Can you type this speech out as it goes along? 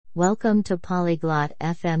Welcome to Polyglot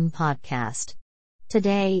FM podcast.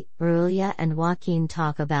 Today, Aurelia and Joaquin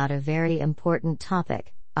talk about a very important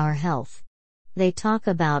topic, our health. They talk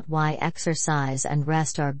about why exercise and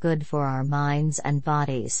rest are good for our minds and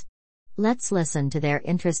bodies. Let's listen to their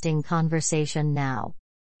interesting conversation now.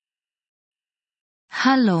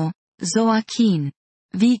 Hallo, Joaquin.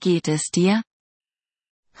 Wie geht es dir?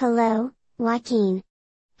 Hello, Joaquin.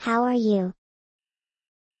 How are you?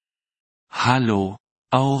 Hallo,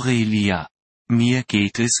 Aurelia. Mir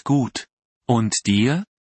geht es gut. Und dir?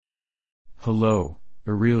 Hello,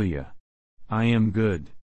 Aurelia. I am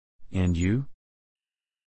good. And you?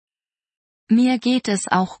 Mir geht es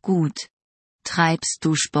auch gut. Treibst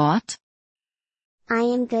du Sport? I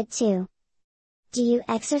am good too. Do you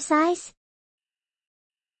exercise?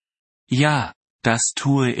 Ja, das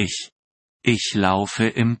tue ich. Ich laufe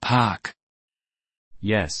im Park.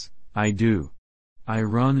 Yes, I do. I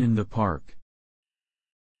run in the park.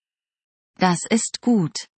 Das ist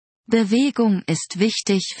gut. Bewegung ist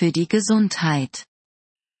wichtig für die Gesundheit.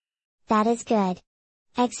 That is good.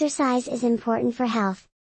 Exercise is important for health.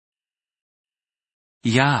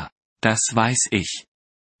 Ja, das weiß ich.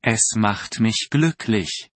 Es macht mich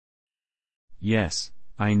glücklich. Yes,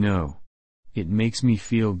 I know. It makes me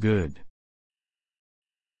feel good.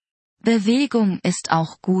 Bewegung ist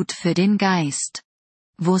auch gut für den Geist.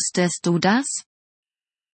 Wusstest du das?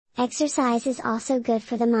 Exercise is also good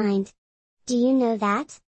for the mind. Do you know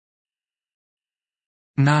that?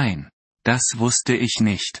 Nein, das wusste ich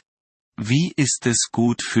nicht. Wie ist es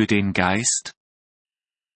gut für den Geist?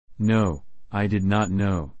 No, I did not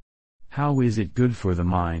know. How is it good for the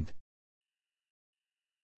mind?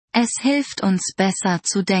 Es hilft uns besser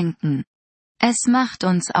zu denken. Es macht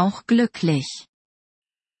uns auch glücklich.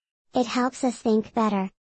 It helps us think better.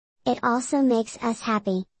 It also makes us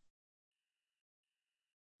happy.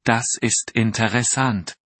 Das ist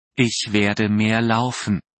interessant. Ich werde mehr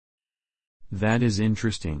laufen. That is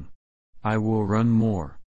interesting. I will run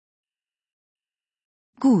more.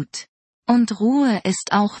 Gut. Und Ruhe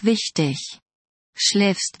ist auch wichtig.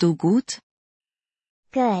 Schläfst du gut?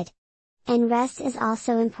 Good. And rest is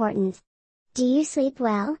also important. Do you sleep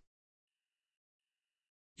well?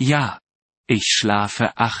 Ja, ich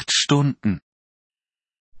schlafe 8 Stunden.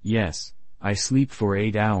 Yes, I sleep for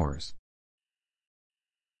 8 hours.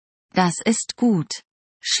 Das ist gut.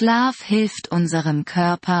 Schlaf hilft unserem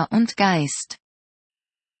Körper und Geist.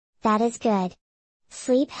 That is good.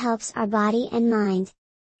 Sleep helps our body and mind.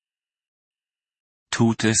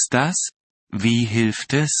 Tut es das? Wie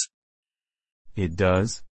hilft es? It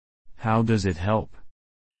does? How does it help?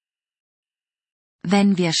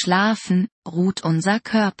 Wenn wir schlafen, ruht unser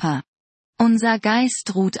Körper. Unser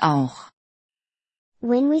Geist ruht auch.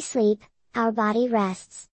 When we sleep, our body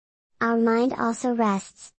rests. Our mind also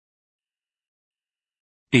rests.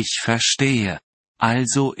 Ich verstehe.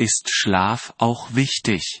 Also ist Schlaf auch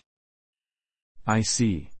wichtig. I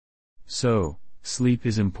see. So, sleep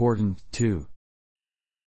is important too.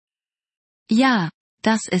 Ja,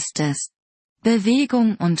 das ist es.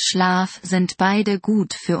 Bewegung und Schlaf sind beide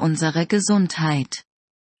gut für unsere Gesundheit.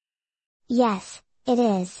 Yes, it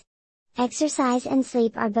is. Exercise and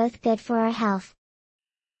sleep are both good for our health.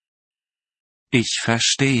 Ich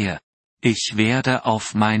verstehe. Ich werde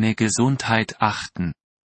auf meine Gesundheit achten.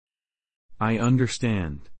 I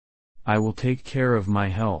understand. I will take care of my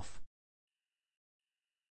health.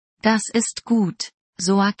 Das ist gut,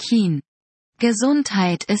 Joaquin.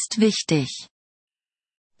 Gesundheit ist wichtig.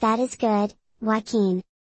 That is good, Joaquin.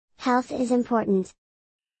 Health is important.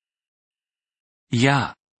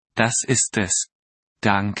 Ja, das ist es.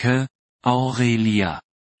 Danke, Aurelia.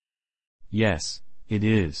 Yes, it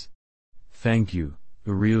is. Thank you,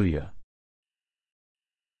 Aurelia.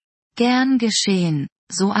 Gern geschehen,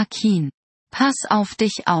 Joaquin. Pass auf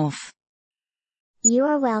dich auf. You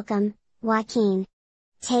are welcome, Joaquin.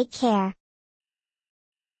 Take care.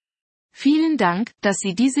 Vielen Dank, dass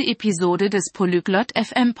Sie diese Episode des Polyglot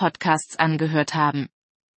FM Podcasts angehört haben.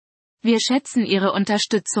 Wir schätzen Ihre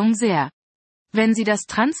Unterstützung sehr. Wenn Sie das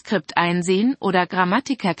Transkript einsehen oder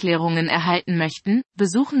Grammatikerklärungen erhalten möchten,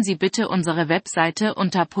 besuchen Sie bitte unsere Webseite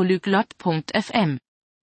unter polyglot.fm.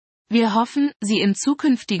 Wir hoffen, Sie in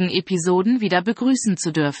zukünftigen Episoden wieder begrüßen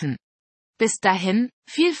zu dürfen. Bis dahin,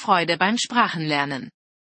 viel Freude beim Sprachenlernen.